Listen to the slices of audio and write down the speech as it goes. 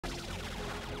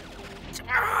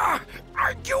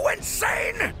Are you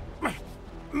insane?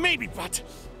 Maybe, but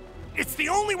it's the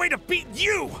only way to beat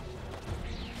you!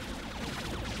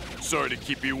 Sorry to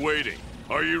keep you waiting.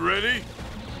 Are you ready?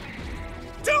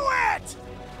 Do it!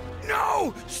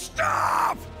 No!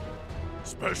 Stop!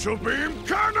 Special Beam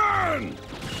Cannon!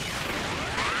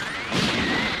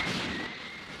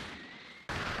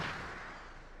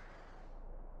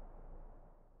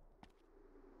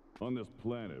 On this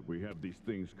planet, we have these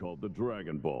things called the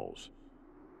Dragon Balls.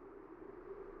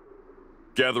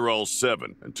 Gather all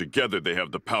 7, and together they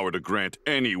have the power to grant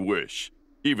any wish,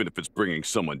 even if it's bringing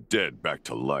someone dead back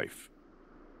to life.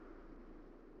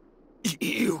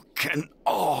 You can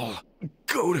all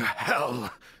go to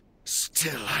hell.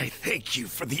 Still, I thank you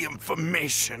for the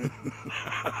information.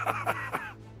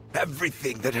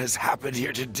 Everything that has happened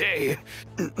here today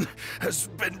has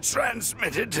been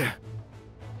transmitted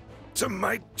to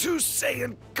my 2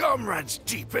 Saiyan comrades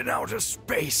deep in outer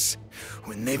space.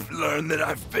 When they've learned that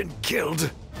I've been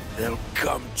killed, they'll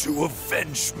come to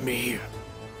avenge me.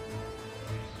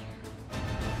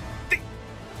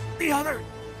 The other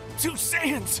 2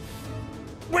 Saiyans!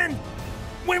 When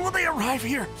will they arrive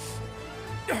here?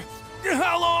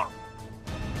 How long?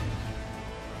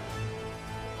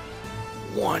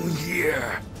 1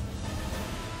 year.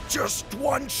 Just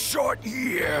 1 short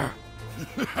year.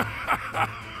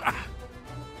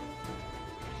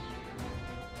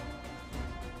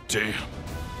 Damn.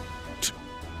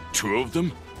 2 of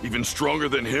them? Even stronger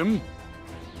than him?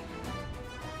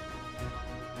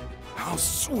 How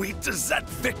sweet does that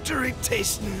victory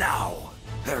taste now?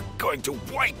 They're going to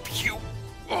wipe you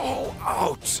all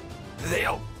out.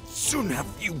 They'll soon have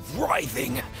you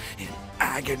writhing in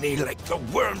agony like the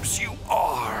worms you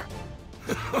are.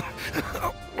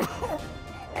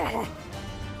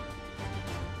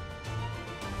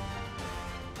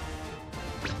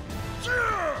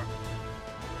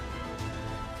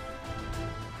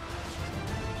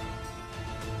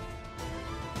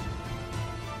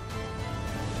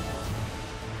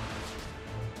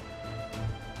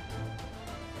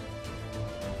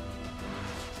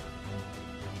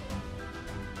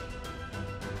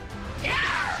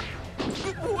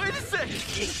 Wait a second!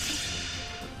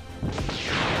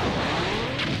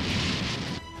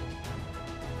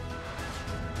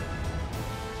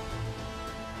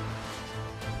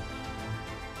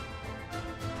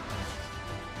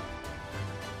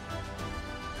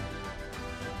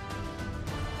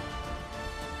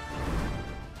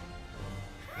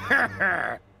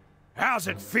 How's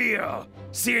it feel,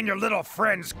 seeing your little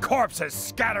friend's corpses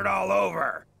scattered all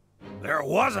over? There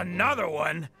was another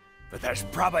one, but there's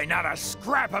probably not a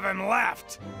scrap of him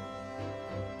left.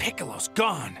 Piccolo's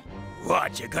gone.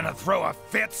 What, you gonna throw a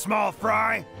fit, small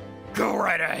fry? Go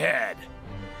right ahead.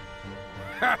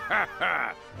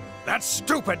 That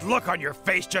stupid look on your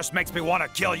face just makes me want to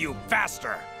kill you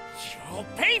faster. You'll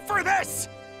pay for this!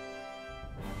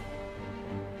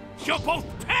 You'll both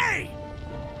pay!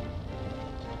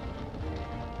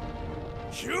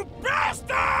 You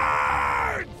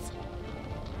bastards!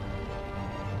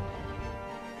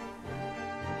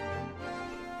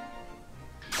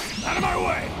 Out of my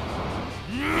way!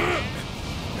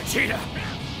 Vegeta,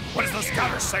 what does the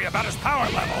scouter say about his power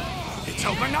level? It's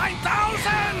over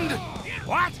 9,000!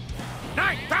 What?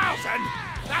 9,000?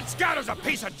 That scouter's a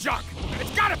piece of junk! It's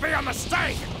gotta be a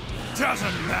mistake!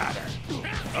 Doesn't matter.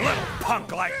 A little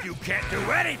punk like you can't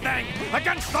do anything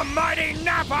against the mighty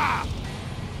Nappa!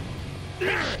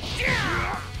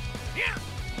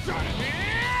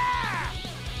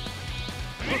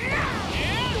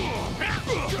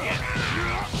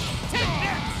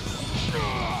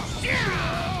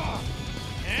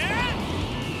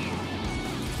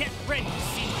 Get ready to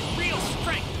see my real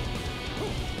strength!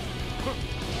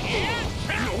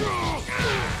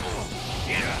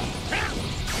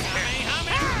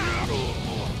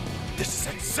 This is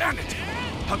insanity!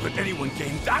 How could anyone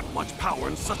gain that much power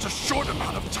in such a short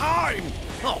amount of time?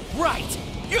 All right!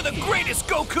 You're the greatest,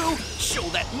 Goku! Show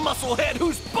that musclehead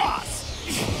who's boss!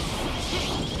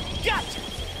 Gotcha!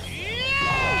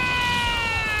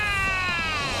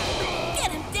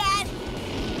 Get him, Dad!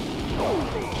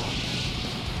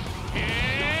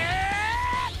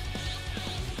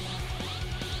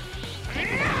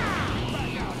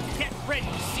 Get ready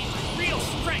to see my real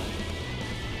strength!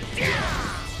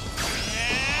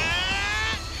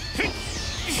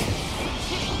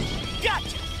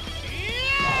 Gotcha!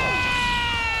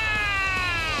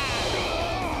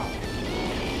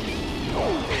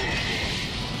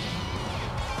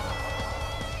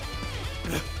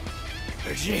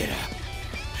 Vegeta,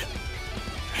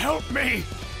 help me!